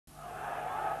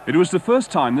It was the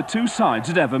first time the two sides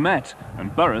had ever met,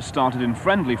 and Borough started in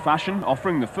friendly fashion,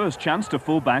 offering the first chance to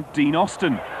full-back Dean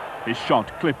Austin. His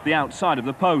shot clipped the outside of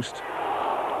the post.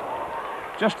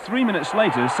 Just 3 minutes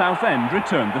later, Southend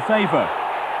returned the favour.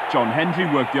 John Hendry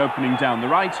worked the opening down the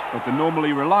right, but the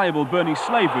normally reliable Bernie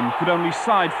Slaven could only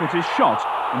side-foot his shot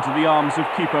into the arms of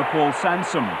keeper Paul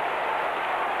Sansom.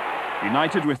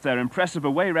 United, with their impressive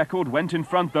away record, went in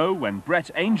front though when Brett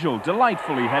Angell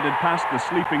delightfully headed past the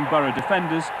sleeping Borough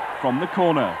defenders from the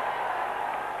corner.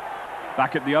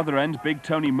 Back at the other end, big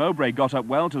Tony Mowbrays got up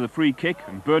well to the free kick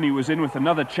and Bernie was in with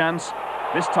another chance.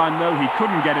 This time though he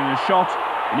couldn't get in a shot,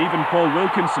 and even Paul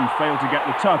Wilkinson failed to get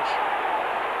the touch.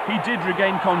 He did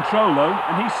regain control though,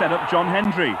 and he set up John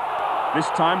Hendry. This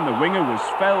time the winger was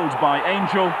felled by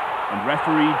Angell and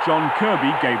referee John Kirby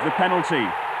gave the penalty.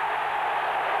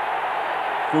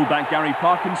 Fullback Gary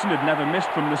Parkinson had never missed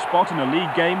from the spot in a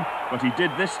league game, but he did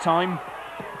this time.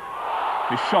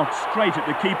 His shot straight at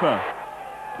the keeper.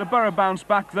 The Borough bounced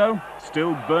back though.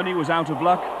 Still, Bernie was out of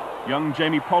luck. Young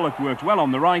Jamie Pollock worked well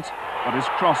on the right, but his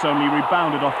cross only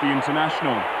rebounded off the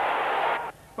international.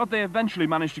 But they eventually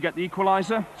managed to get the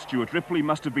equaliser. Stuart Ripley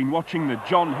must have been watching the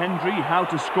John Hendry How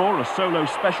to Score a Solo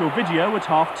special video at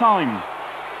half-time.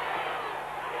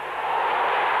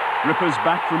 Ripper's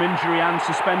back from injury and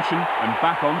suspension and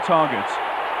back on target.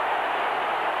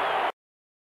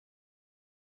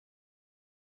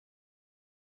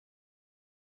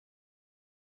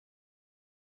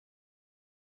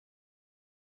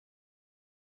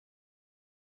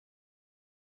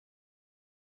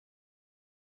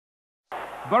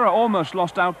 Borough almost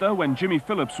lost out though when Jimmy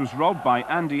Phillips was robbed by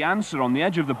Andy Answer on the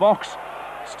edge of the box.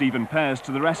 Stephen Pears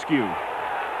to the rescue.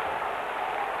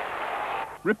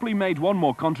 Ripley made one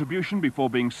more contribution before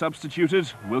being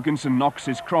substituted. Wilkinson knocks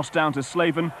his cross down to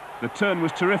Slaven. The turn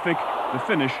was terrific, the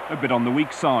finish a bit on the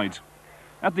weak side.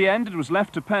 At the end, it was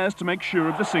left to Pears to make sure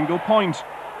of the single point.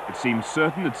 It seemed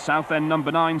certain that Southend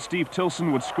number 9 Steve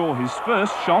Tilson would score his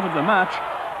first shot of the match,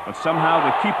 but somehow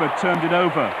the keeper turned it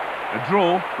over. A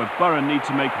draw, but Borough need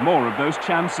to make more of those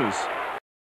chances.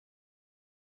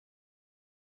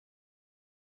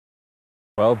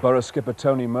 Well, Borough skipper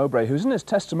Tony Mowbrays, who's in his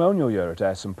testimonial year at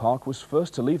Ayresome Park, was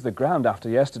first to leave the ground after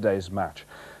yesterday's match.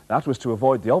 That was to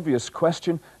avoid the obvious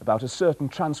question about a certain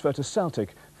transfer to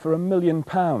Celtic for £1 million.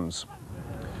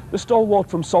 The stalwart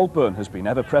from Saltburn has been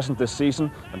ever present this season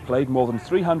and played more than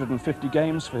 350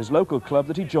 games for his local club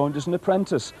that he joined as an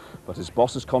apprentice. But his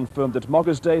boss has confirmed that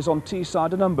Mogger's days on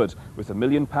Teesside are numbered, with a £1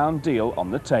 million deal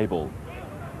on the table.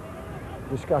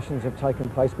 Discussions have taken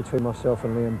place between myself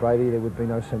and Liam Brady. There would be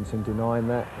no sense in denying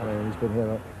that. I mean, he's been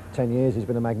here 10 years, he's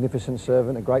been a magnificent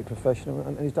servant, a great professional,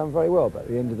 and he's done very well. But at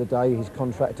the end of the day, his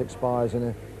contract expires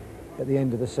at the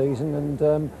end of the season,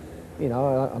 and you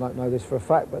know, I don't know this for a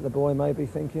fact, but the boy may be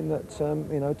thinking that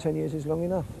you know, 10 years is long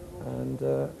enough, and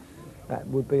that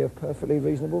would be a perfectly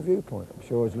reasonable viewpoint. I'm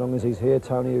sure as long as he's here,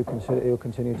 Tony he'll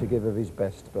continue to give of his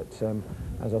best. But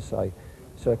as I say,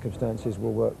 circumstances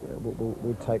will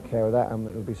take care of that, and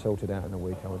it'll be sorted out in a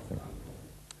week, I would think.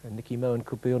 And Nicky Mohan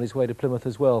could be on his way to Plymouth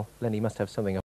as well. Lenny must have something up.